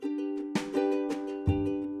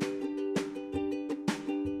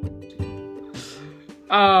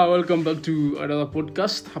Welcome back to another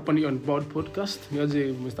podcast, Happening on Board podcast.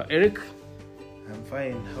 Niaje Mr. Eric. I'm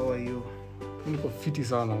fine. How are you? Niko fiti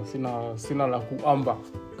sana. Sina la kuamba.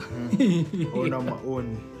 Ona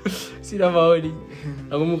maoni. Sina maoni.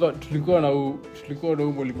 Nakumbuka tulikuwa na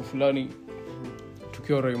mwalimu fulani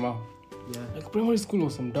tukiwa Rema. Yeah. Like primary school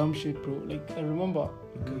was some dumb shit, bro. Like I remember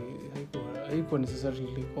haikuwa necessarily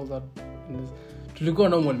like all that. Tulikuwa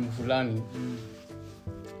na mwalimu fulani.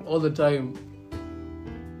 All the time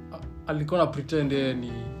alikuwa na pretend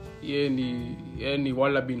yeye ni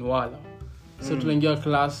wala bin wala. So tunaingia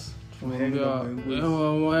class, tunamwambia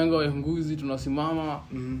mwahenga wa nguzi, tunasimama.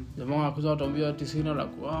 Jamaa akakuja atuambia ati sina la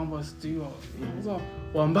kuamba sio. Sasa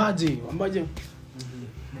wambaje.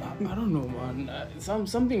 I don't know, man.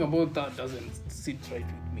 Something about that doesn't sit right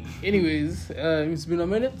with me. Anyways, it's been a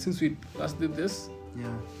minute since we last did this.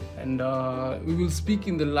 Yeah. And we will speak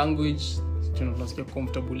in the language tunasikia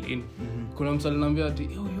comfortable in. Kuna msali naambia ati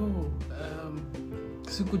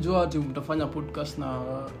sikujua ati mtafanya podcast na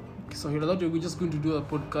Kiswahili. That we're just going to do a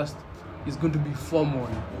podcast is going to be formal.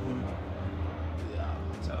 Yeah,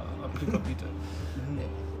 so applicable.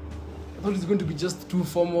 I thought it's going to be just too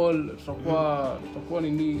formal. Tutakuwa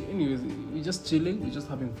nini? Anyways, we're just chilling, we're just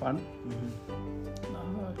having fun.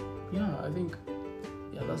 I think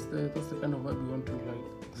that's the kind of vibe we want to like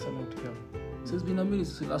cement here. So it's been a minute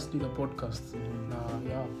since we last did a podcast.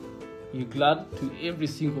 You're glad to every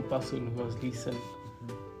single person who has listened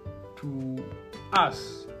to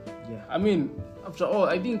us. Yeah. I mean, after all,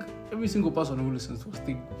 I think every single person who listens to us,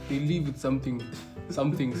 they live with something.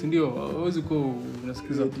 Sindio, always go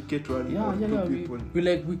unasikiza. Dedicate one or two people.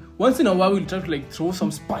 We once in a while we'll try to like throw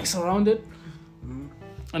some spice around it,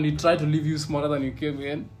 and we try to leave you smarter than you came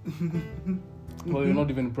in. Well, you're not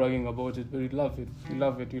even bragging about it, but we love it. We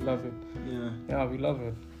love it. Yeah, we love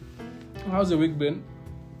it. How's your week been?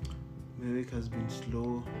 My week has been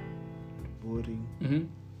slow, boring. Mm-hmm.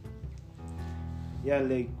 Yeah,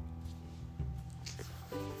 like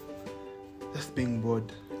just being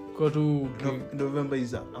bored. November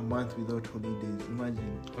is a month without holidays.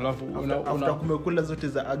 Imagine. After kumekula zote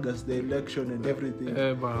za August, the election and everything.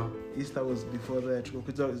 Easter was before that.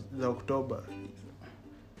 Kukuja za October.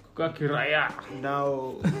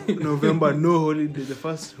 Now November, no holiday. The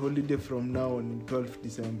first holiday from now on 12th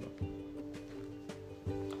December.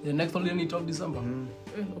 The next holiday on 12th December.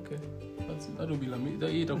 Okay. That will be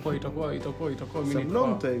itakuwa it's a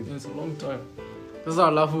long time. It's a long time. Sasa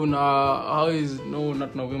alafu na how is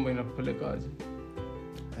not November inakupelekaje?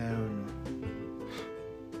 I don't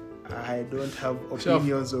know. I don't have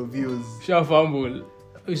opinions or views. Shafambul.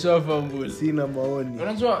 Sina maoni.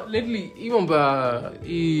 Unajua lately even by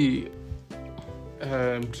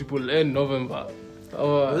triple N November.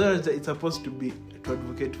 It's supposed to be to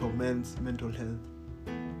advocate for men's mental health.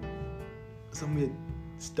 Some weird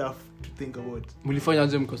stuff to think about. Mulifanya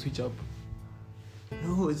aje mko switch up?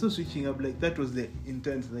 No, it's not switching up. Like that was the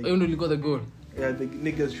intent. Like you only got the goal. Yeah, the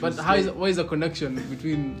niggas should. But why is the connection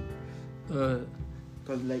between?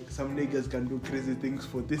 Because like some niggas can do crazy things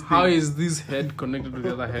for this. How is this head connected to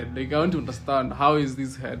the other head? Like I want to understand how is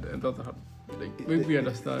this head and the other head. Like make me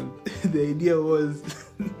understand. The idea was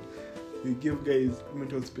we give guys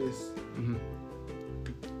mental space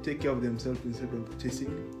to take care of themselves instead of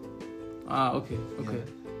chasing. Okay. Yeah.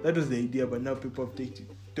 That was the idea, but now people have taken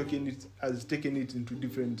it into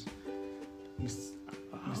different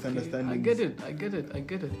misunderstandings. I get it.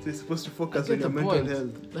 They're supposed to focus on your mental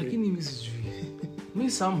health. Like in me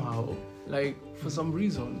somehow, like for some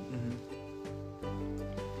reason,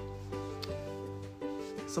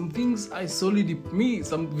 some things I solely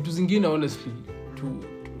some vitu zingine honestly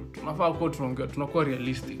tunafaa kwa tunakuwa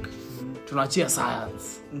realistic. Tunachia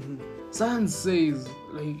science. Science says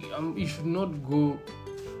like you should not go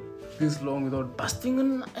this long without busting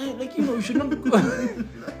and like you should not go.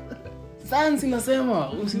 Science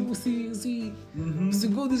inasema usi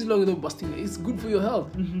go this long without busting. It's good for your health.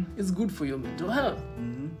 It's good for your mental health.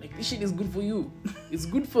 Like this shit is good for you. It's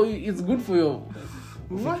good for you. It's good for your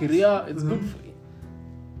career. It's good for you.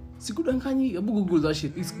 Sikudanganyi, abu Google that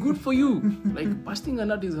shit. It's good for you. Like busting a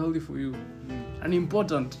nut is healthy for you and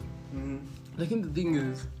important. Like the thing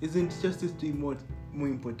is, isn't justice more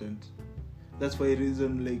important? That's why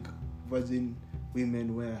reason like virgin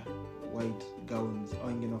women wear white gowns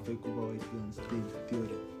or fake white gowns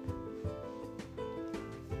theory.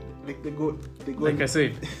 Like they go like I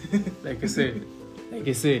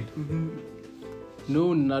said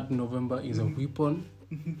no, not November is a weapon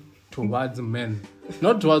towards men,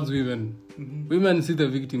 not towards women. Women see the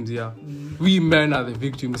victims here. We men are the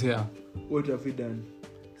victims here. What have we done?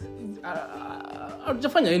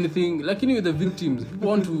 Hujafanya anything, lakini with the victims, people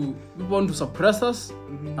want to suppress us,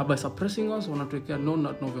 and by suppressing us, wanatuwekea no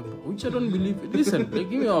not November, which I don't believe. Listen, like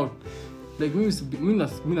give me out. Like mimi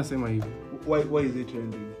nasema hivi. Why is it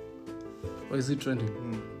trending? Why is it trending?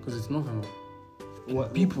 Because it's November.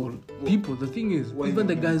 People, the thing is, even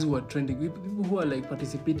the guys who are trending, people who are like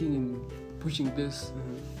participating in pushing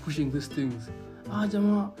these things.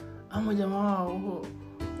 Jamaa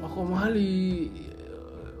wako mahali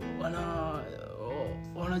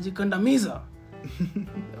wanajikandamiza.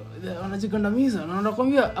 Wanajikandamiza. Na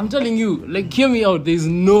nakwambia, I'm telling you, like hear me out, there's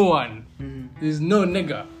no one. There's no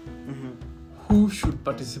nigga who should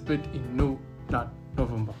participate in No Nut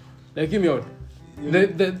November. Like hear me out.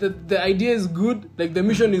 The idea is good, like the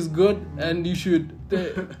mission is good, and you should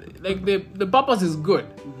the purpose is good.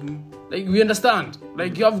 Like we understand,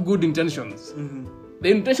 like you have good intentions. The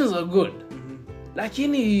intentions are good.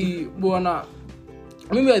 Lakini bwana,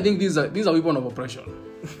 maybe I think these are weapons of oppression.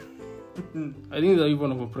 I think these are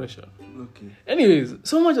weapons of oppression. Okay. Anyways,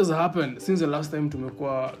 so much has happened since the last time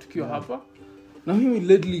tumekuwa tukiwa hapa. Now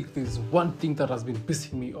lately there's one thing that has been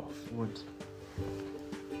pissing me off. What?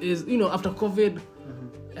 Is, after COVID,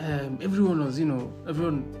 everyone was,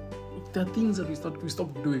 there are things that we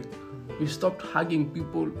stopped doing. We stopped hugging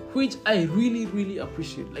people, which I really, really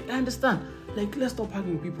appreciate. Like, I understand. Like, let's stop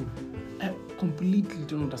hugging people. I completely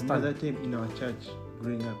don't understand. At that time in our church,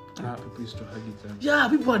 growing up, people used to hug each other. Yeah,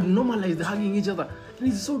 people had normalized hugging each other. And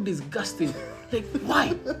it's so disgusting. Like,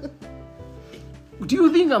 why? Do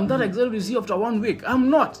you think I'm that excited to see after 1 week? I'm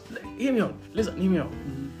not. Like, hear me out. Listen, hear me out.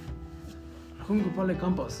 Niko pale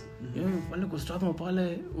campus. Pale kwa Strathmore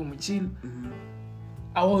pale umechill.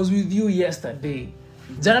 I was with you yesterday.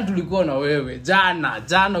 Jana tulikuwa na wewe. Jana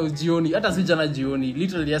jioni. Hata si jana jioni.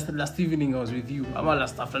 Literally last evening I was with you. Ama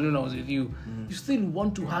last afternoon I was with you. You still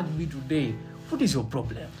want to hug me today. What is your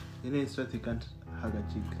problem? In Strath you can't hug a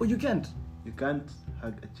chick. Oh, you can't? You can't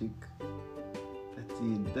hug a chick.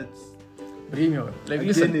 That's Premium. Like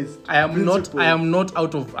listen, I'm not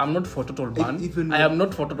for total ban. I am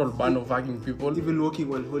not for total ban of hugging people. Even walking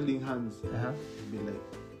while holding hands. Be like,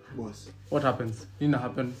 boss. What happens? Didn't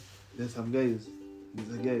happen. There's a guy,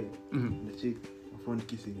 the chick, found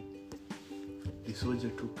kissing. The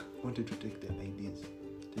soldier wanted to take their IDs,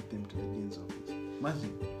 take them to the dean's office.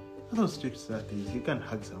 Imagine, that's how strict that is. You can't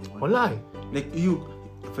hug someone. Or lie. Like you,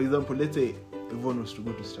 for example, let's say Yvonne was to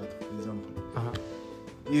go to Strath, for example.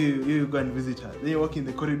 You go and visit her. Then you walk in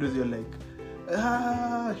the corridors, you're like,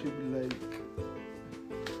 she'll be like,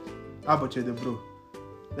 how about you're the bro?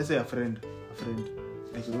 Let's say a friend.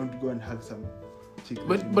 Like you want to go and hug some chick.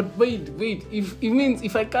 But wait.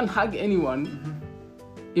 If I can't hug anyone,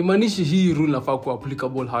 imanishi hii rule nafaa kuwa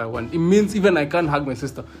applicable how I want. It means even I can't hug my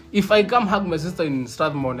sister. If I come hug my sister in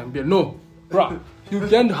Strathmore and be no, bruh, you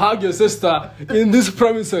can't hug your sister in these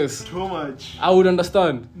premises. Too much. I would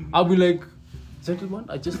understand. I'll be like, gentlemen,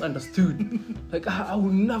 I just understood. Like I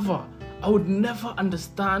would never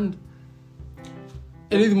understand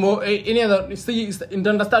anything more, any other. To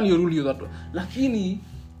understand your rule, you that. Lakini.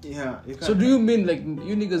 Yeah. So do you mean like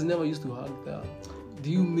you niggas never used to hug there? Do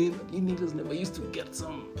you mean that you niggas never used to get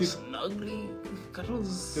some snuggly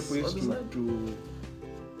cuddles? People used to do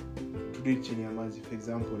it in Yamazi, for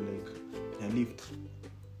example, like a lift.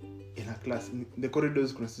 In a class, in the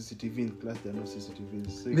corridors, kuna CCTV in class, there are no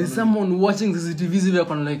CCTVs. So there's someone watching CCTVs if you're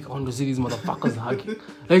like, I want to see these motherfuckers hugging.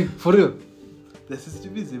 Like, for real. There's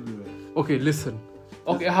CCTVs everywhere. Okay, listen.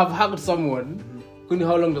 Okay, I have hugged someone.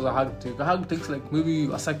 How long does a hug take? A hug takes like maybe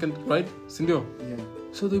a second, right? Sindio? Yeah.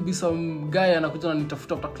 So there'll be some guy anakuja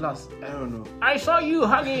ananitafuta after class. I don't know. I saw you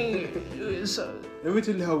hugging. Let me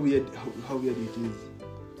tell you how weird it is.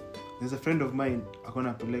 There's a friend of mine,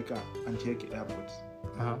 akona peleka Antieke airport.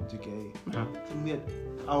 JKA. We had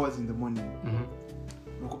hours in the morning.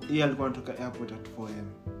 Yeye alikuwa anatoka airport at 4 am.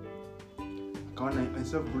 Akaona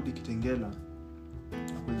instead of kurudi Kitengela,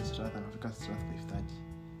 akaenda Strath, anafika Strath 5:30.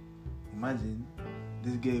 Imagine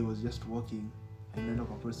this guy was just walking and ended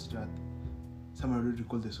up approach Strath. Someone already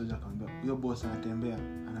called the soldier, akamwambia, "Your boss anatembea,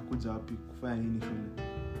 anakuja wapi kufanya nini shule?"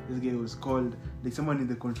 This guy was called, like someone in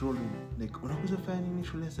the control room, like, "Unakuja kufanya nini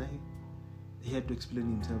shule sahi?" He had to explain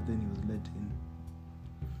himself, then he was let in.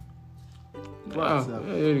 Wow,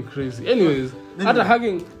 very crazy. Anyways, after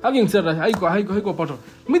hugging said haiko part of.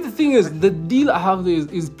 I mean, the thing is, the deal I have there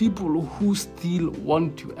is people who still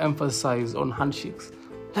want to emphasize on handshakes.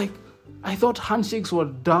 Like, I thought handshakes were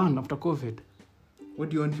done after COVID. What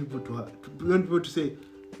do you want people to have? Do you want people to say,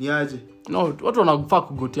 niaje? No, what wanafaa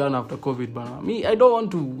kugotiana after COVID, bana? Me, I don't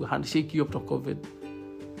want to handshake you after COVID.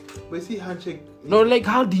 But see, handshake. No, like,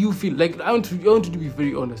 how do you feel? Like, I want to be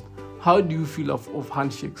very honest. how do you feel of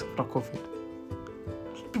handshakes after COVID?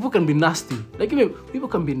 People can be nasty. Like, people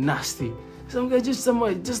can be nasty. Some guy just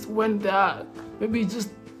went there, maybe just,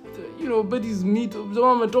 buddies meet,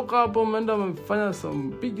 someone talk up, and find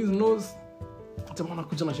some pick his nose, someone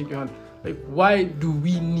could shake your hand. Like, why do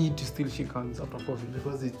we need to still shake hands after COVID?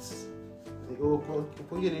 Because it's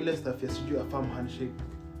stuff, yes, you do a firm handshake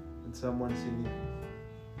with someone silly.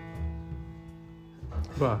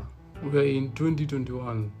 But we're in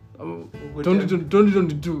 2021.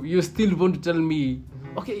 2022. You still want to tell me,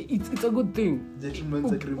 okay, it's a good thing.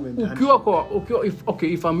 Gentleman's agreement.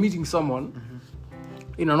 If I'm meeting someone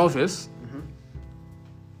in an office,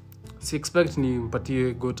 si expect ni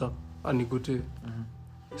mpatie gota anigote.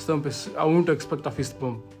 I won't expect a fist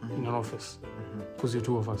bump in an office because you're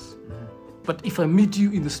two of us. But if I meet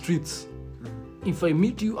you in the streets, if I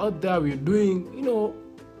meet you out there, we're doing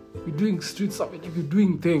street stuff, like we're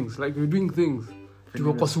doing things.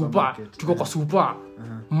 Tuko kwa super.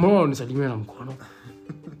 Mbona nisalimia na mkono?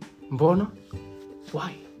 Mbona?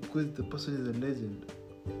 Why? Because the person is a legend.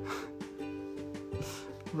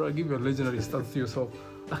 Bro, give you a legendary start to yourself.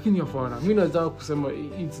 Lakini hapana, mimi nataka kusema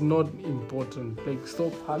it's not important. Like,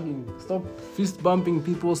 stop fist bumping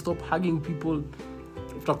people, stop hugging people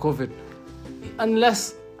after COVID.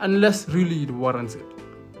 Unless really it warrants it.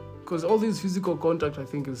 Because all this physical contact, I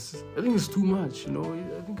think is too much,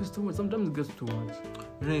 I think it's too much. Sometimes it gets too much.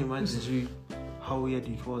 Imagine how weird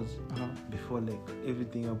it was before, like,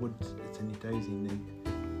 everything about sanitizing, like,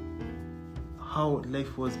 how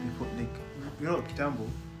life was before, like, Kitambo,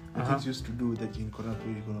 kids used to do that in Corona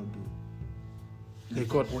period, you cannot do. They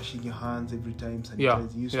got washing your hands every time,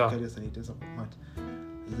 sanitizing. You used to carry a sanitizer mat.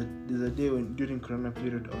 There's a day when, during Corona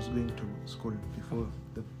period, I was going to school before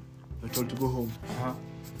we were told to go home.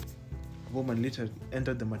 A woman later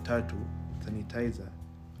entered the matatu, sanitizer,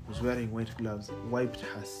 was wearing white gloves, wiped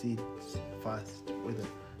her seat first with a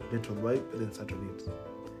Dettol wipe, then sat on it.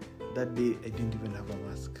 That day, I didn't even have a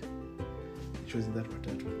mask. She was in that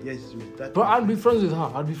matatu. Yes, she was that. But I'd be friends with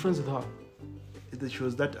her. She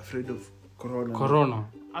was that afraid of Corona.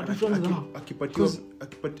 I'd be friends with her.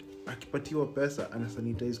 Akipatiwa pesa,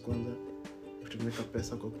 anasanitize kwanza. Kutumeka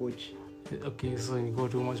pesa kwa pochi. Okay, so you go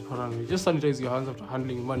too much paranoia. Just sanitize your hands after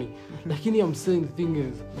handling money. Lakini I'm saying the thing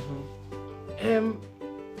is,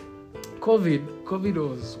 COVID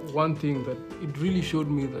was one thing that it really showed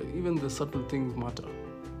me that even the subtle things matter.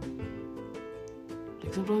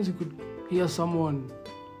 Like, sometimes you could hear someone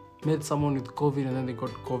met someone with COVID and then they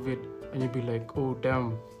got COVID and you'd be like, oh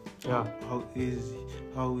damn, yeah. How easy,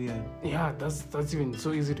 how weird. Yeah, that's even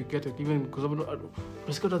so easy to get it. Even because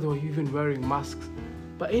they were even wearing masks.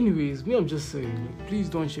 But anyways, I'm just saying, please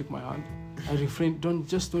don't shake my hand. I refrain. Don't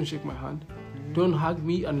shake my hand. Don't hug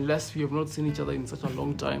me unless we have not seen each other in such a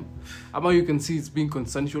long time. Ama, you can see it's being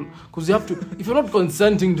consensual. Because you have to. If you're not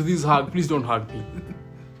consenting to this hug, please don't hug me.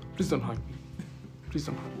 Please don't hug me. Please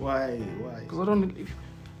don't hug me. Why? Because I don't.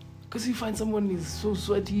 Because you find someone is so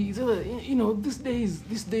sweaty. It's either, these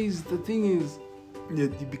days the thing is. Yeah,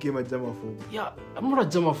 you became a germaphobe. Yeah, I'm not a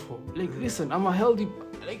germaphobe. Like, listen, I'm a healthy.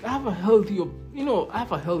 Like, I have a healthy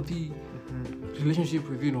relationship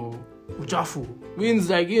with, uchafu. Means,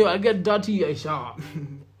 like, I get dirty, I shower.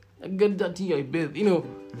 I get dirty, I bathe.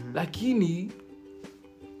 Lakini,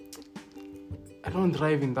 I don't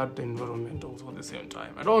thrive in that environment also at the same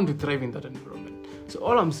time. I don't want to thrive in that environment. So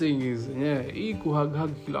all I'm saying is, hii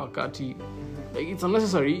kuhag kila wakati. Like, it's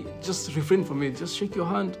unnecessary. Just refrain from it. Just shake your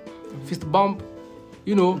hand, fist bump.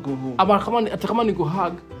 Go home. Kama ni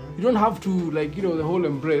kuhug, you don't have to, like, the whole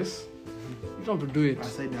embrace. You don't have to do it. A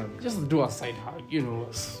side hug. Just do a side hug,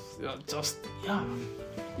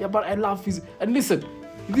 Yeah, but I love physical. And listen,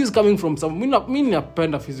 this is coming from someone. Me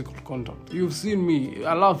napenda physical contact. You've seen me.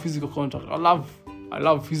 I love physical contact. I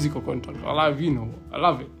love physical contact. I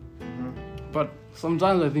love it. But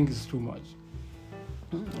sometimes I think it's too much.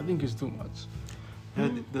 Yeah,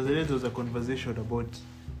 there was a conversation about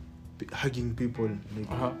hugging people, like,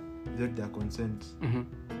 without their consent.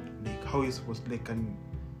 Like, how are you supposed to,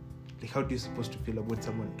 how do you supposed to feel about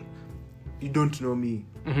someone? You don't know me.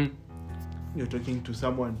 You're talking to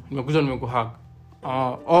someone. Nimekuhug.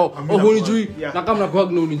 Hunijui. Na kama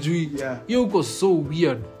nakuhug na unijui. You go so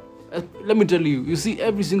weird. Let me tell you, see,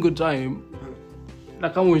 every single time, na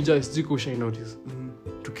kama unijui, sijiko shai notice.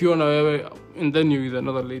 Tukiona wewe, and then you with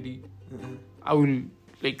another lady, I will,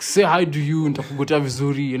 like, say hi to you, nitakugotea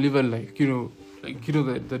vizuri, and even, like,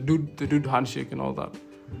 the dude handshake and all that.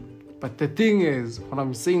 But the thing is, when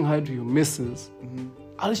I'm saying hi to your missus,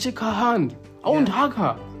 I'll shake her hand. I won't hug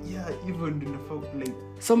her. Yeah, even in the folk, like.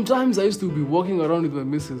 Sometimes I used to be walking around with my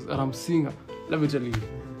missus and I'm seeing her. Let me tell you,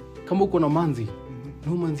 kama uko na manzi,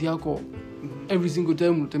 Humans yako every single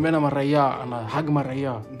time utembea na maraia ana hug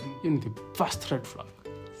maraia. You need the first red flag.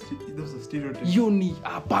 Those are stereotypes. You need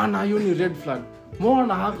red flag. Mbona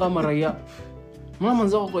na hug maraia? Mbona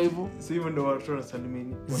manzao kwa hivyo? So even though watu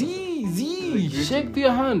wanasalimini. Shake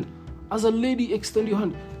their hand. As a lady, extend your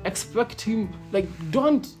hand. Expect him, like,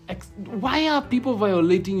 why are people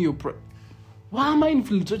violating your why am I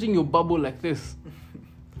infiltrating your bubble like this?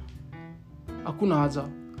 Hakuna haja.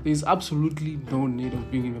 There is absolutely no need of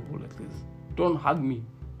being in a bubble like this. Don't hug me.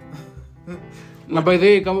 Na by the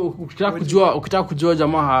way, kama ukitaka kujua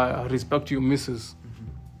jamaa respect your missus,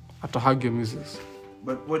 hata hug your missus.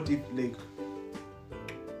 But what if, like,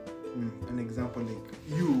 an example, like,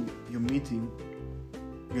 you're meeting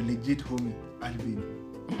your legit homie Alvin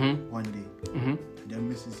one day, and their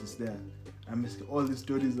missus is there. I'm asking all the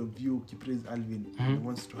stories of you praise Alvin and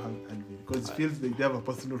wants to hug Alvin because it feels like they have a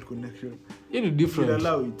personal connection. Any different? You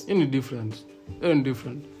allow it. Any different?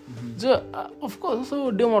 So, of course,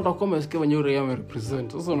 so dem watakuwa mesikia when you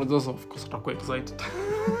represent. So of course watakuwa excited.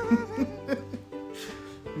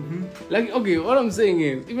 Like, okay, what I'm saying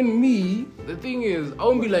is, even me, the thing is, I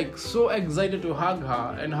won't be like so excited to hug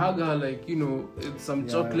her like, you know, it's some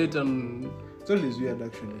chocolate and... It's always weird,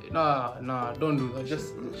 actually. Nah, don't do that.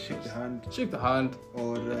 Just shake the hand. Shake the hand.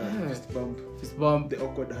 Or fist bump. The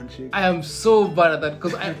awkward handshake. I am so bad at that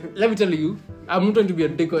because let me tell you, I'm not trying to be a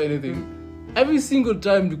dick or anything. Every single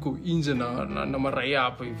time you go inja na maraya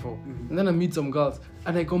hapo hivyo, and then I meet some girls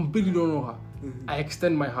and I completely don't know her. I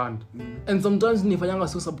extend my hand. And sometimes nifanyanga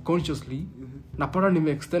so subconsciously, napata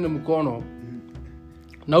nime-extend mkono,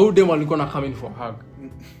 na huyu dem alikuwa na come in for a hug.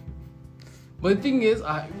 But the thing is,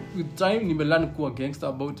 with time, nimelearn kuwa gangster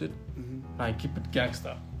about it. And I keep it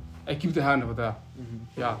gangster. I keep the hand over there.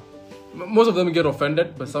 Yeah. Most of them get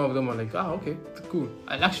offended, but some of them are like, okay, cool.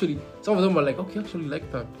 And actually, some of them are like, okay, I actually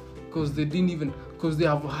like that. Because they they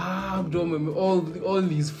have hugged all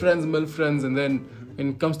these friends, male friends, and then when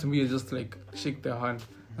it comes to me, I just like shake their hand.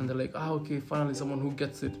 And they're like, okay, finally someone who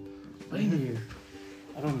gets it. But anyways,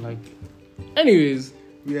 I don't like it. Anyways.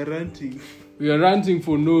 We are ranting. We are ranting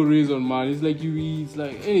for no reason, man. It's like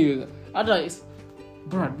anyways. Otherwise,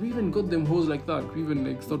 Brad, we even got them hoes like that. We even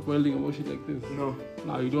like start wailing about shit like this. No,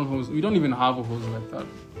 you don't hoes. We don't even have a hose like that.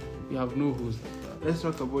 We have no hose like that. Let's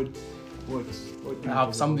talk about what I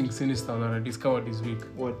have something sinister that I discovered this week.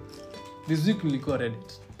 What? This week we recorded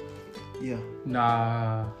it. Yeah.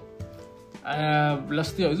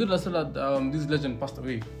 Last year that this legend passed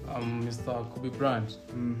away. Mr. Kobe Bryant.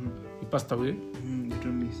 He passed away. You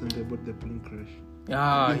told me something about the plane crash.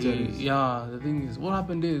 Yeah. The thing is, what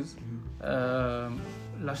happened is,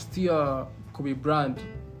 last year Kobe Bryant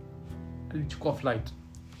took off flight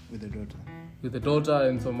with the daughter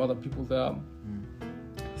and some other people there.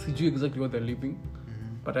 Sijui exactly what they're living,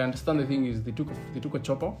 but I understand the thing is they took a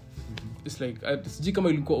chopper. It's like sijui kama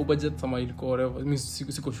ilikuwa Uberjet ama ilikuwa whatever. Mimi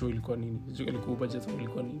siko sure ilikuwa nini. Sijui ilikuwa Uberjet ama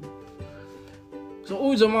ilikuwa nini. So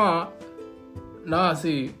huyu jamaa na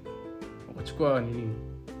wakachukua nini.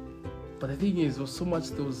 But the thing is,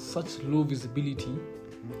 there was such low visibility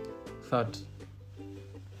that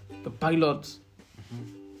the pilot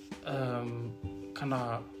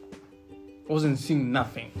kinda wasn't seeing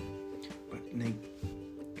nothing. But like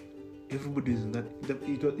everybody is in that.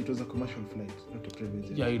 It was a commercial flight, not a private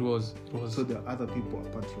jet. Yeah, it was. So there are other people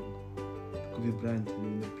apart from Kobe Bryant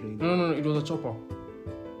in the plane. No, it was a chopper.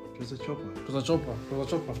 It was a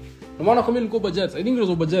chopper. No matter how many budgets, I think it was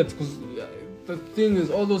a budget because the thing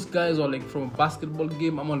is, all those guys were like from a basketball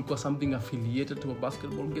game. I'm gonna call something affiliated to a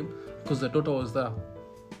basketball game because the daughter was there.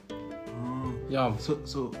 Oh. Yeah.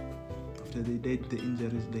 So after they died, the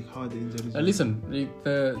injuries, like how are the injuries? Listen, like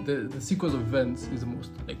the sequence of events is the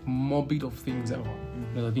most like morbid of things ever.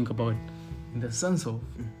 When I think about it, in the sense of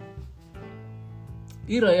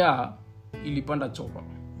Iraya ilipanda chopper.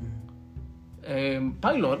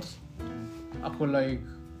 Pilot ako like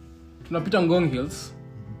tunapita Ngong Hills,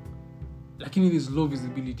 lakini there is low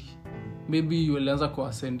visibility. Maybe walianza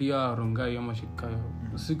kuascendia Rongai ama Shikayo.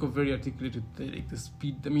 Siko very articulate with the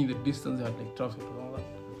speed. I mean the distance they had like traffic and all that.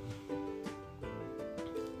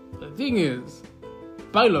 The thing is,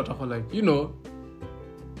 pilot ako like, you know,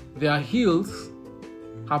 there are hills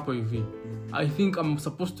hapo hivi. I think I'm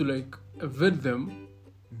supposed to like avoid them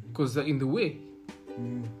because they're in the way.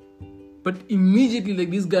 But immediately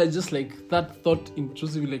like this guy just like that thought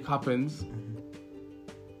intrusively like happens.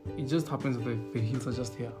 It just happens that the hills are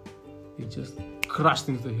just here. It just crashed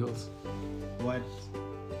into the hills. What?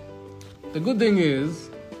 The good thing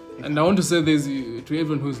is, and I want to say this to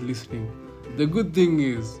everyone who's listening, the good thing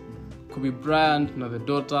is Kobe Bryant, the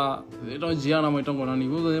daughter, Gianna Maitango Nani,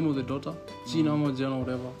 what was the name of the daughter? Gina or Jenna,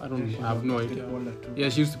 whatever. I have no idea. Yeah,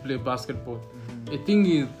 she used to play basketball. The thing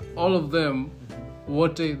is, all of them,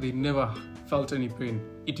 they never felt any pain.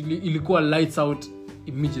 Ilikuwa lights out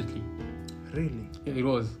immediately. Really? Yeah, it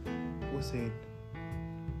was. Who said?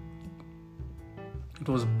 It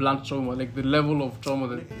was blunt trauma. Like the level of trauma,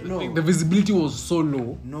 like, the visibility was so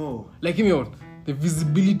low. No. Like, hear me out. The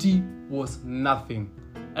visibility was nothing.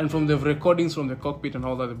 And from the recordings from the cockpit and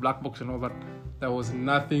all that, the black box and all that, there was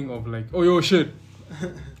nothing of like, oh, yo, shit.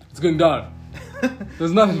 It's going down.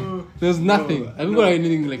 There's nothing. There's nothing. I haven't got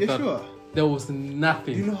anything like that. Sure? There was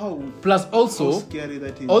nothing. Do you know how? Plus, also, how scary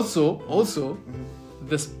that is? Also,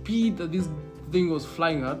 the speed that this thing was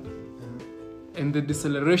flying at, and the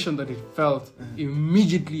deceleration that it felt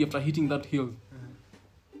immediately after hitting that hill.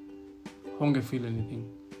 Don't feel anything.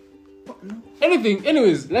 What? No. Anything.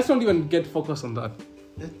 Anyways, let's not even get focused on that.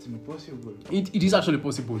 That's impossible. It is actually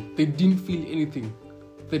possible. They didn't feel anything.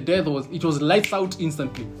 The death was lights out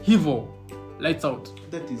instantly. Hivo. Lights out.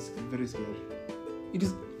 That is very scary. It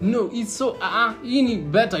is. No, it's so you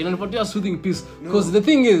need better. You know, for your soothing piece. Because the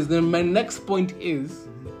thing is, then my next point is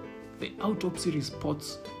the autopsy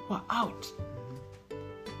reports were out.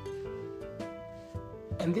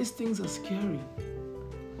 And these things are scary.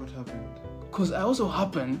 What happened? Because I also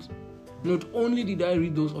happened, not only did I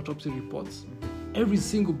read those autopsy reports, every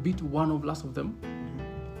single bit, one of last of them,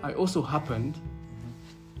 I also happened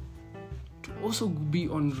to also be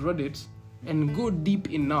on Reddit and go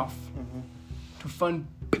deep enough to find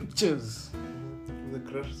pictures of the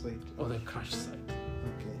crash site.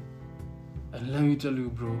 Okay. And let me tell you,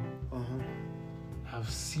 bro, I've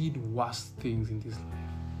seen worse things in this life.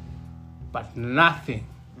 But nothing.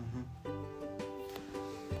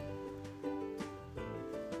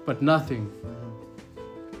 But nothing.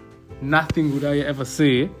 Nothing would I ever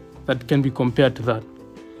say that can be compared to that.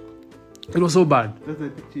 It was so bad. That's the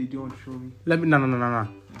picture you don't show me. No.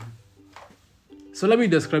 So let me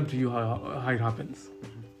describe to you how it happens.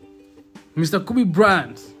 Mr. Kobe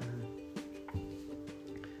Bryant.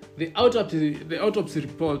 The autopsy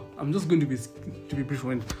report. I'm just going to be brief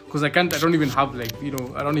on it because I don't even have the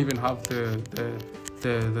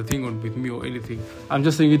thing on with me or anything. I'm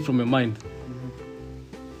just saying it from my mind.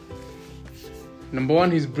 Number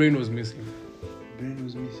one, his brain was missing.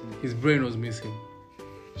 His brain was missing.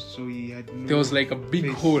 So he had no. There was like a big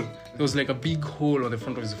face. hole. There was like a big hole on the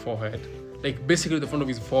front of his forehead. Like basically the front of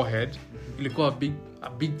his forehead, he got a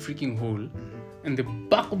big freaking hole, and the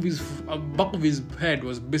back of his head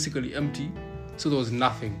was basically empty. So there was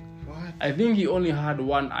nothing. What? I think he only had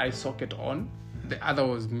one eye socket on. The other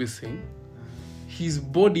was missing. His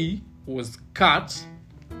body was cut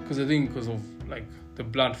because of like the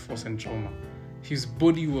blunt force and trauma. His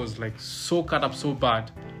body was like so cut up so bad,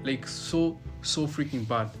 like so freaking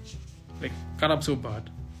bad, like cut up so bad.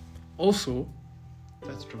 Also,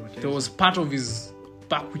 that's traumatizing. There was part of his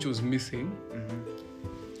back which was missing.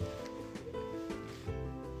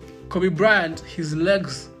 Kobe Bryant, his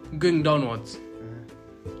legs going downwards,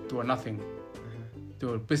 they were nothing. They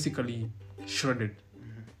were basically shredded.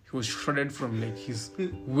 He was shredded from like his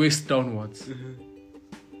waist downwards.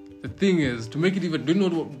 The thing is, to make it even, do you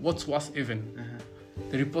know what's worse even?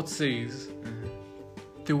 The report says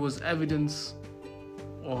there was evidence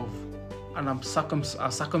of a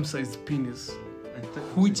circumcised penis,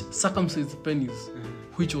 which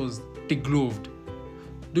was degloved.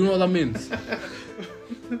 Do you know what that means?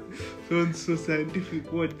 Sounds so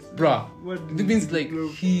scientific. What? Bruh. It means like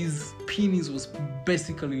his penis was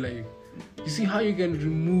basically like, you see how you can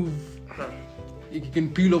remove, you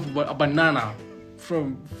can peel off a banana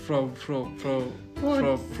from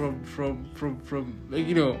like,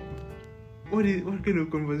 you know. What kind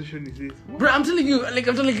of conversation is this? Bro, I'm telling you,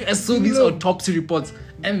 I saw these autopsy reports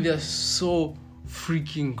and they're so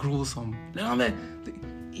freaking gruesome. Like,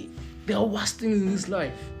 they are worst things in this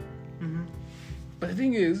life. But the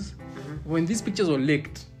thing is, when these pictures were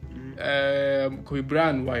leaked, Kobe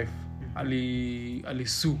Bryant's wife, Ali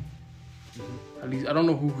Sue, I don't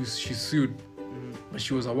know who she sued, but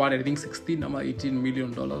she was awarded, I think, $16 or $18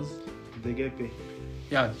 million. They get paid.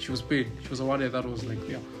 Yeah, she was paid. She was awarded. That was like,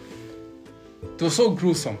 yeah. It was so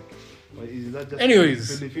gruesome. But is that just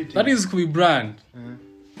anyways, benefiting? That is Kobe Bryant.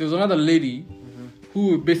 There was another lady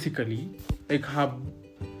who basically, like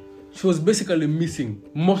she was basically missing.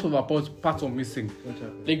 Most of her parts were missing.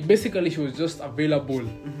 Like basically she was just available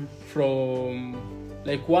from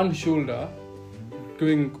like one shoulder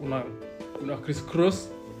going on a crisscross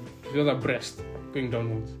to the other breast going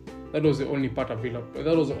downwards. That was the only part available.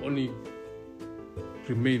 That was the only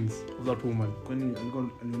remains of that woman.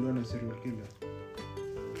 Serial killer.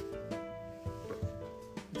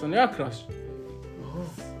 It's an air crash.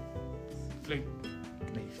 like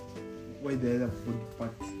why the other body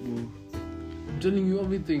parts go. I'm telling you,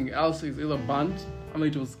 everything else is either burnt,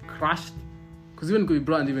 it was crushed. Because even Kobe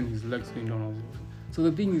Bryant, even his legs went down. So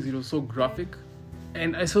the thing is, it was so graphic.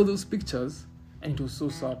 And I saw those pictures, and it was so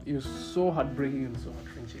sad. It was so heartbreaking and so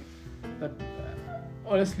heart-wrenching. That,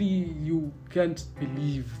 honestly, you can't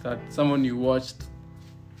believe that someone you watched,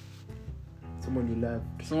 someone you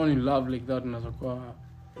love like that,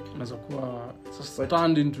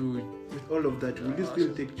 stand into... With all of that, would you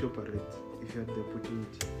still take Chopper Red if you had the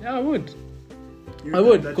opportunity? Yeah, I would.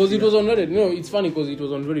 Because it was on Reddit. It's funny because it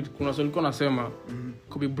was on Reddit. Kuna swali kuna sema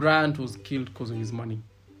Kobe Bryant was killed because of his money.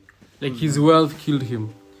 Like his wealth killed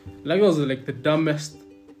him. Like it was like the dumbest.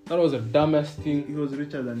 That was the dumbest thing. He was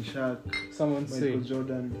richer than Shaq. Someone said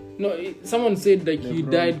Jordan. No, someone said like LeBron. He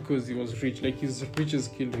died because he was rich. Like his riches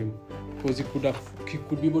killed him because he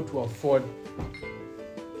could be able to afford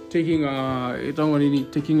taking a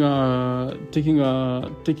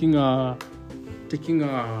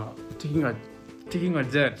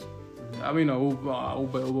jet. I mean Uber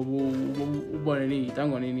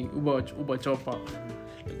chopper.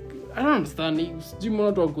 I don't understand.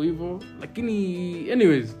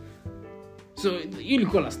 Anyways, so you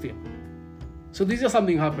call last year. So this year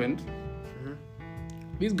something happened.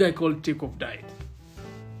 This guy called Takeoff died.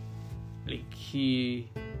 Like he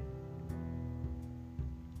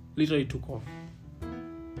literally took off.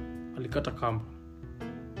 Alikata kamba.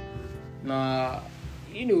 Now,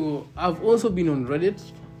 I've also been on Reddit.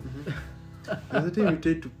 By the time you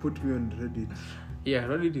tried to put me on Reddit. Yeah,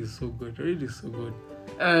 Reddit is so good.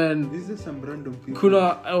 And this is some random people.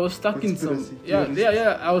 I was stuck in some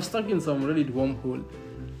I was stuck in some Reddit wormhole.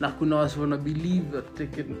 Na kuna was wanna believe that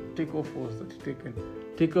Takeoff was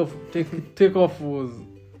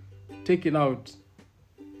taken out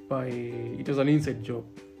by, it was an inside job.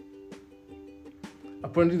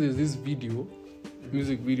 Apparently there's this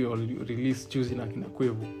music video released Tuesday na kina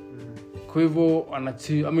Quavo. Quavo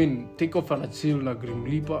Takeoff anachill na Grim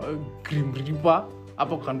Reaper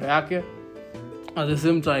hapo kando yake. At the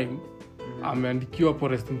same time, ameandikiwa hapo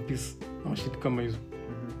rest in peace na shit kama hizo.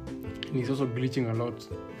 And he's also glitching a lot.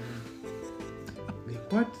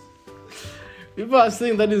 Like what? People are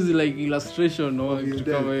saying that is like illustration of his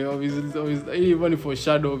even for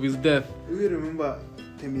shadow of his death. We remember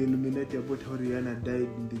the Illuminati about how Rihanna died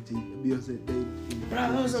in the Beyonce died in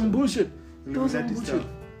that was some bullshit. That was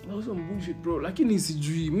some bullshit, bro. Like in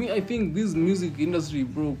me, I think this music industry,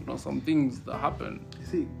 bro, some things that happen.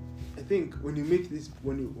 See, I think when you make this,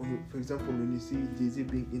 for example, when you see Jay-Z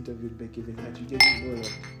being interviewed by Kevin Hart, you get to know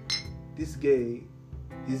that this guy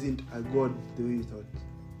isn't a god the way you thought.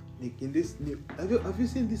 Like in this, have you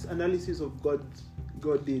seen this analysis of God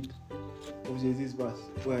did of Jay-Z's verse,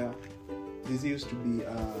 where Jay-Z used to be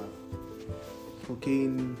a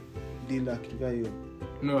cocaine dealer,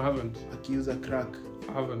 No, I haven't. Accused of crack.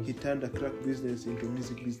 I haven't. He turned a crack business into a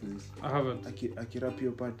music business. I haven't. Akirap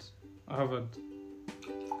your part. I haven't.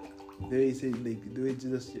 The way he said, like, the way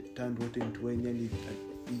Jesus turned water into wine, and he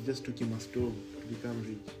just took him a stove to become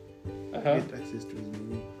rich. Get access to his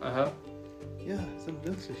money. Yeah, some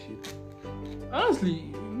gangster shit.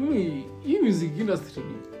 Honestly, music industry,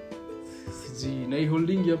 na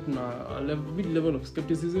holding up na a big level of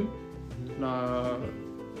skepticism. Na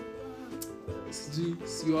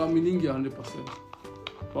siwaaminingi 100%.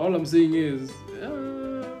 But all I'm saying is,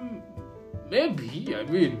 maybe.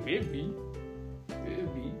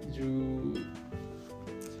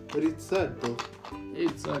 But it's sad though.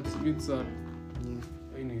 It's sad. It's a bit sad.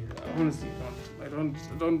 Anyway, honestly, I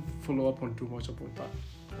don't follow up on too much about that.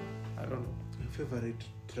 I don't know. My favorite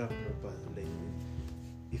trap rapper, like,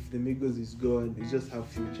 if the Migos is gone, you just have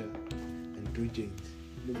Future and 2 Chainz.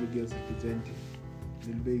 Nobody else representing.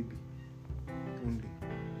 Lil Baby. Only.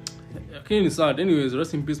 Okay, it's sad. Anyways,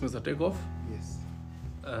 rest in peace, Mr. Takeoff. Yes.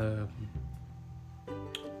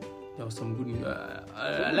 There was some good news.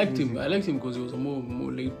 I liked him. I liked him because he was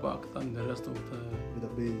more laid back than the rest of the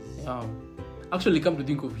bass. Yeah. Actually, come to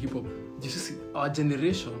think of hip hop, our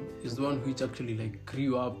generation is the one which actually like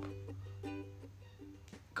grew up.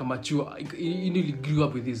 He nearly grew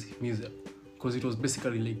up with this music because it was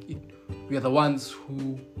basically like we are the ones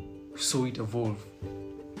who saw it evolve.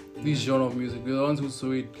 This genre of music, we're the ones who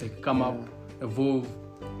saw it like come up, evolve.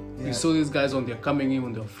 Yeah. We saw these guys when they're coming in,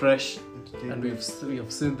 when they're fresh, and we have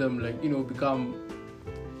seen them like become.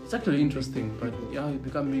 It's actually interesting, but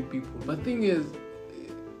become big people. But the thing is,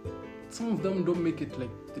 some of them don't make it,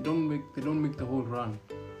 like they don't make the whole run.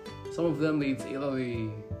 Some of them it's either they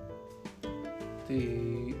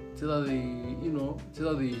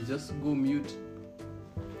just go mute.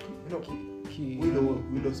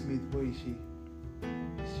 Willow Smith, where is she?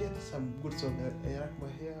 She had some good song. I rock my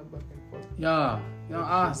hair back and forth.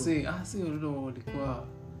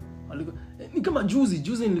 Walikuwa ni kama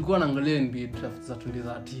juzi nilikuwa naangalia NBA draft za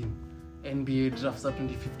 2013, NBA draft za 2015,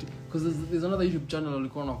 because there's another YouTube channel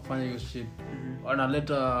walikuwa wanafanya hiyo shit.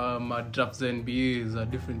 Wanaleta ma drafts za NBA za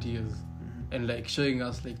different years and like showing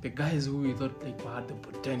us like the guys who we thought like had the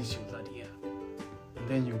potential that year. And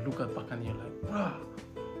then you look at back and you're like, bruh,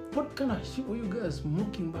 what kind of shit were you guys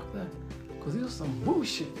smoking back then? Because it was some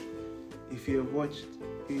bullshit. If you have watched,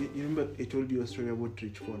 you remember I told you a story about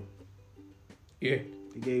Rich Paul? Yeah.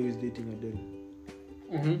 The guy who is dating Adele.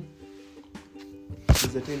 Mm-hmm.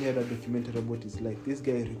 There's a 10-year documentary about his life. This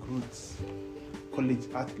guy recruits college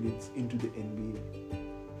athletes into the NBA.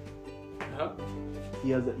 Yeah. He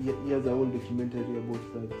has a whole documentary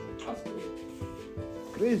about that. That's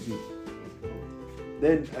crazy.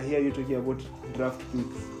 Then I hear you talking about draft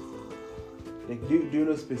picks. Like, do you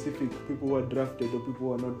know specific people who are drafted or people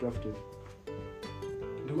who are not drafted?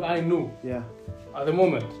 Do I know? Yeah. At the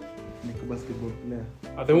moment? Like a basketball player.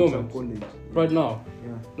 At the moment? College. Right now?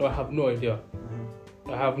 Yeah. No, I have no idea.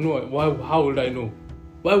 I have no. How would I know?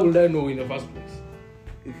 Why would I know in the first place?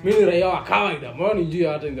 Mimi raia wa kawaida, mbona nijue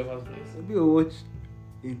hata in the first place? Maybe you watch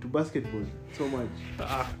into basketball so much.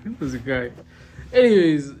 This guy.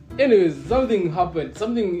 Anyways, something happened.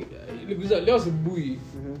 Leo asubuhi.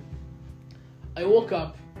 I woke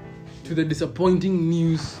up to the disappointing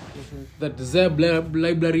news that Zeb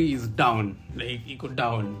library is down. Like, it got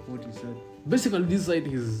down. What is that? Basically, this site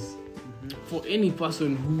is for any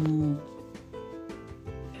person who,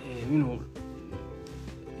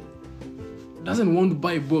 doesn't want to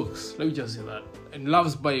buy books. Let me just say that. And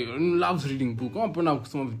loves reading books. Kama unapenda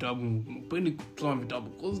kusoma vitabu,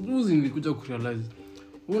 because juzi nilikuja kurealize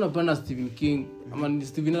unapenda Stephen King,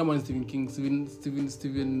 Stephen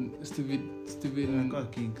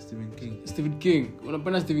King.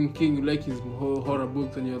 Unapenda Stephen King, you like his horror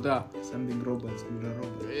books, and you're there. Something Roberts.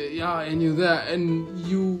 Yeah, and you're there, and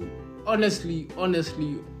you honestly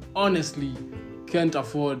can't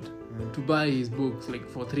afford to buy his books like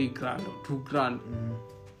for $3,000 or $2,000.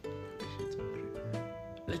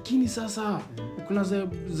 Lakini sasa kuna Z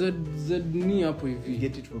ni hapo hivi.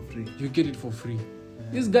 You get it for free.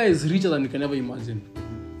 This guy is richer than you can ever imagine.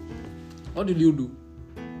 What did you do?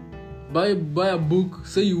 Buy a book,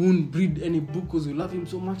 say you won't read any book because you love him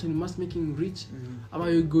so much and you must make him rich. How are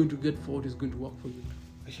you going to get for what is going to work for you?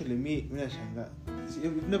 Actually, me nashanga.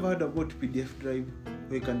 You've never heard about PDF drive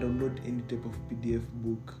where you can download any type of PDF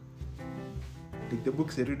book. Like the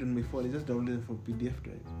books I read on my phone, I just download them from PDF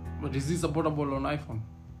drive. But is this supportable on iPhone?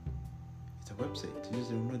 It's a website. You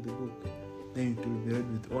just download the book. Then it will be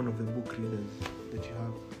read with one of the book readers that you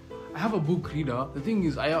have. I have a book reader. The thing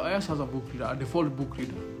is, iOS has a book reader, a default book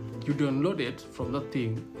reader. You download it from that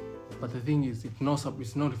thing, but the thing is, it's not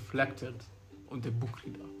reflected on the book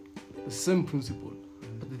reader. The same principle.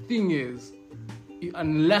 But the thing is,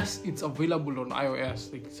 unless it's available on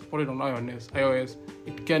iOS, like supported on iOS,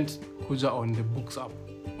 it can't kuja on the books app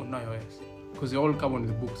on iOS, because they all come on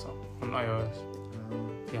the books app on iOS.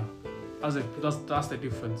 Yeah, that's the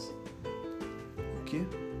difference. Okay.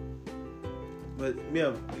 But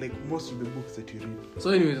like most of the books that you read. So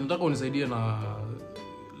anyways, nataka unisaidie na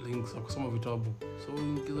links za kusoma vitabu. So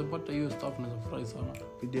nikizapata hiyo stuff naweza furahi sana.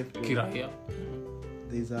 PDF kiraya.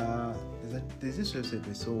 There's this website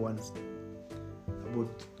I saw once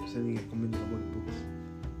about sending a comment about books.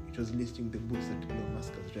 It was listing the books that Elon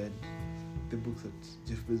Musk has read, the books that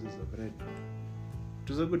Jeff Bezos have read. It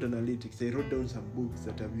was a good analytics. I wrote down some books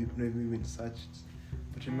that I've never even searched,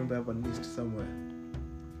 but remember I have a list somewhere.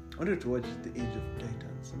 I wanted to watch The Age of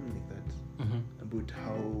Titans, something like that. About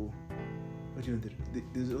how,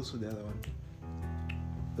 there's also the other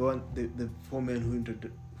one. The 4 men who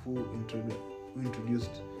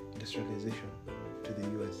introduced industrialization to the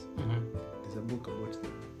US. There's a book about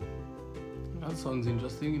them. That sounds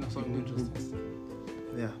interesting. Books.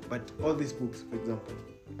 Yeah, but all these books, for example,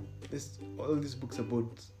 all these books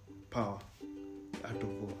about power, Art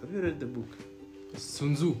of War. Have you read the book?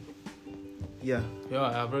 Sun Tzu. Yeah,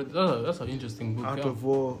 I've read. That's an interesting book. Art of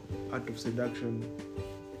War, Art of Seduction.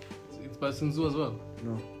 It's by Sun Tzu as well.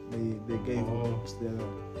 No, the guy who wrote the other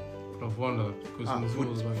one. Of wonder, because Sun Tzu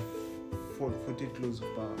was like 40 Laws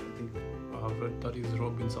of Power, I think. I've read that is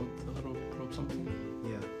Rob something.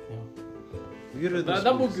 Yeah. Have you read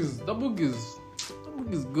that book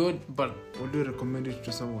is good, but would you recommend it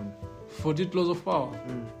to someone? 40 Laws of Power.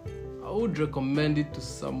 I would recommend it to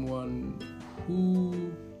someone who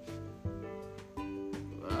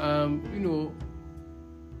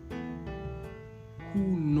who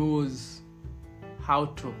knows how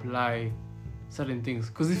to apply certain things.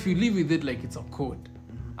 Because if you live with it like it's a code,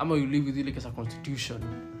 ama you live with it like as a constitution,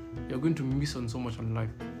 you're going to miss on so much on life.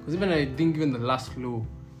 Because even I think even the last law,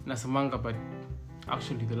 nasamanga, but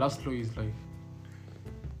actually the last law is like,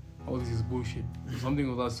 all this is bullshit, something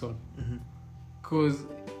of that sort. Because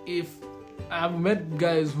if I have met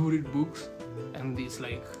guys who read books and it's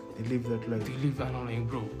like they live that life. And I'm like,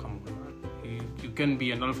 bro, come on, man. You can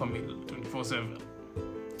be an alpha male 24/7.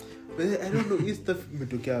 But I don't know, it's stuff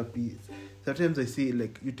metokea happy. Sometimes I see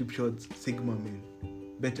like YouTube shorts, Sigma male,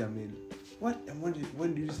 beta male. What? And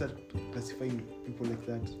when did you start classifying people like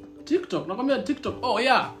that? TikTok. Now come here, TikTok. Oh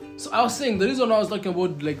yeah. So I was saying the reason I was talking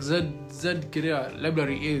about like Z career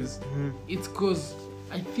library is it's because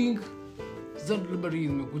I think Z library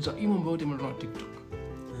is mekuja even about him on TikTok.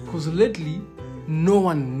 Because lately no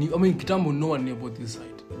one knew. I mean, kitambo no one knew about this site.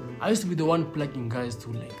 I used to be the one plugging guys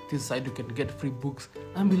to like this site you can get free books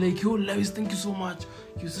and be like, yo Lewis, thank you so much.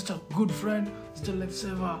 You're such a good friend, such a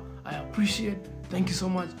lifesaver. I appreciate. Thank you so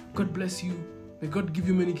much. God bless you. May God give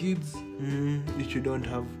you many kids. Which you don't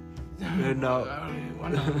have right now.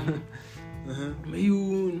 May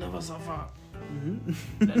you never suffer.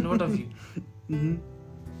 And what have you?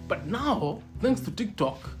 But now, thanks to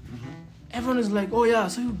TikTok, everyone is like, oh yeah,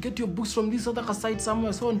 so you get your books from this other site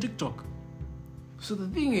somewhere, so on TikTok. So the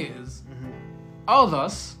thing is,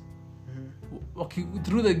 others,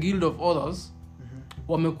 through the guild of others,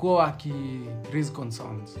 wamekuwa waki raise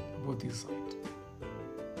concerns about this site.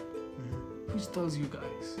 Which tells you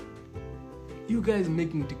guys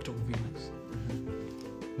making TikTok videos,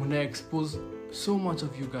 when I expose so much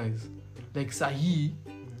of you guys, like sahi,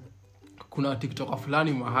 kuna TikToker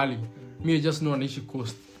fulani mahali, me just know anaishi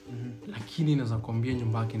coast, lakini naza kwambia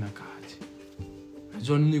nyumba yake inakaaje.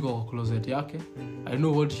 Najua nini kwa closet yake. I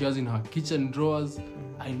know what she has in her kitchen drawers.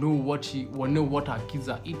 I know what her kids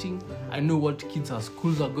are eating. I know what kids her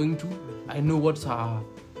schools are going to. I know what's her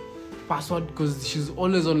password because she's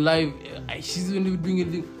always on live. She's even doing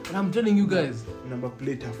anything. And I'm telling you guys, number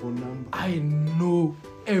plate, her phone number. I know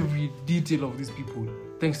every detail of these people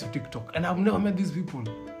thanks to TikTok. And I've never met these people.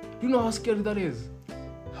 Do you know how scary that is?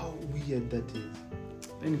 How weird that is.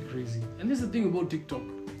 Then crazy. And this is the thing about TikTok.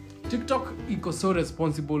 TikTok is so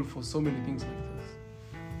responsible for so many things like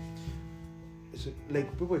this. So, like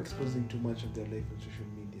people exposing too much of their life on social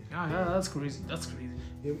media. Yeah, that's crazy.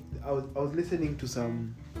 Yeah, I was listening to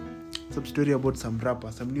some story about some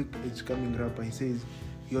rapper, some new age coming rapper. He says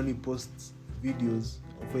he only posts videos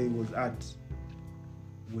of where he was at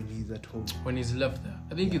when he's at home. When he's left there.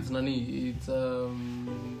 I think it's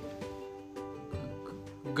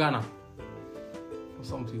Ghana or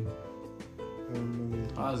something.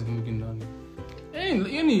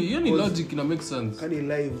 Any logic ina make sense. Kani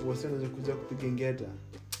live wasana kuja kupiga ngeta.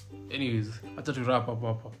 Anyways, acha tu wrap up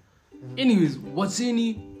hapa. Anyways, what's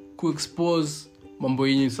ku-expose mambo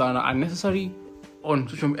yenyu sana unnecessary on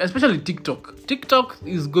social media, especially TikTok. TikTok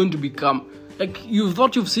is going to become like you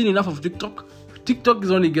thought you've seen enough of TikTok. TikTok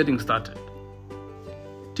is only getting started.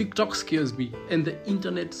 TikTok scares me and the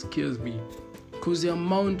internet scares me because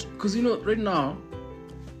right now,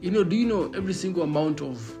 do you know every single amount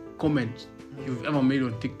of comment you've ever made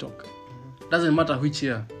on TikTok? Doesn't matter which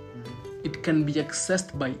year. It can be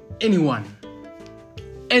accessed by anyone.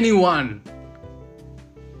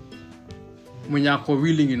 Mwenye ako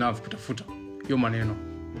willing enough kutafuta yo maneno.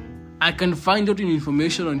 I can find out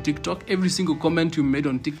information on TikTok, every single comment you made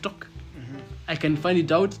on TikTok. I can find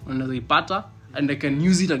it out nazaipata and I can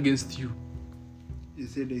use it against you. You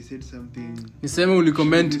said I said something. Niseme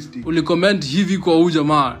ulicomment hivi kwa huyu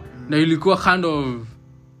jamaa na ilikuwa kind of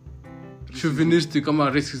chauvinistic ama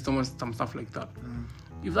racist or some stuff like that.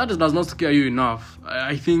 If that does not scare you enough,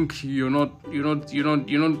 I think you're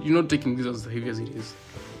not taking this as heavy as it is.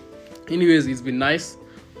 Anyways, it's been nice.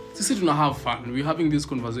 Sisi tuna have fun. We're having these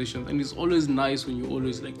conversations and it's always nice when you're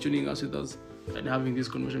always like tuning us with us and having this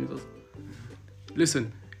conversation with us.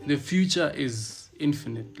 Listen, the future is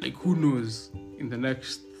infinite. Like who knows in the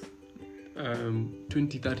next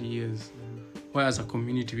 20-30 years where as a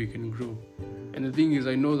community we can grow. And the thing is,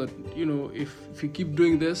 I know that if we keep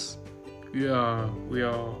doing this, we are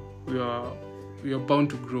bound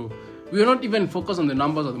to grow. We are not even focused on the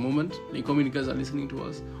numbers at the moment. Like how many guys are listening to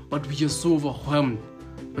us, but we are so overwhelmed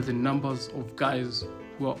by the numbers of guys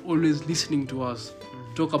who are always listening to us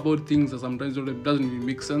talk about things that sometimes doesn't even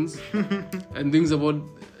make sense and things about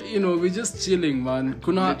we're just chilling, man. And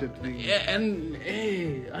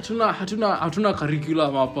hatuna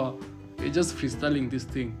curriculum hapa. We're just freestyling this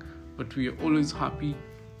thing, but we are always happy,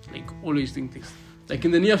 like always think this. Like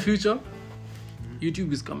in the near future,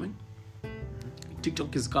 YouTube is coming,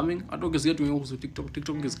 TikTok is coming. I don't get to also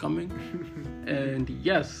TikTok is coming, and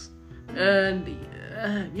yes, and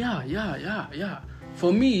yeah.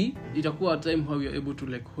 for me itakuwa a time how we are able to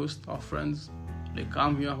like host our friends, like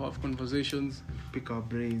come here, have conversations, pick our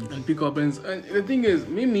brains. And the thing is,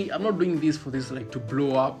 Mimi, I'm not doing this for this like to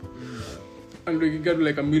blow up and like you get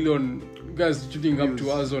like a million guys shooting up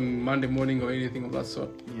to us on Monday morning or anything of that sort.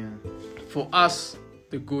 Yeah. For us,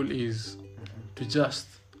 the goal is to just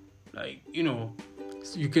like, you know,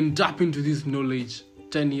 so you can tap into this knowledge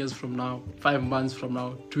 10 years from now, 5 months from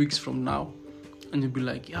now, 2 weeks from now, and you'll be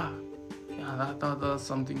like, that's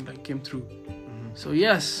something that came through. So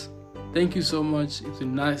yes, thank you so much. It's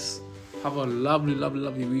been nice. Have a lovely, lovely,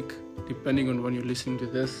 lovely week, depending on when you're listening to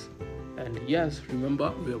this. And yes,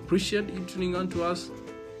 remember, we appreciate you tuning on to us.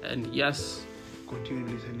 And yes, continue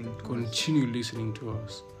listening to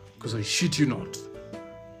us. Because I shit you not,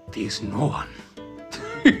 there's no one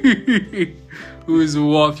who is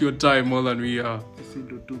worth your time more than we are.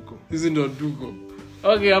 This is Ndotuko.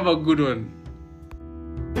 Okay, have a good one.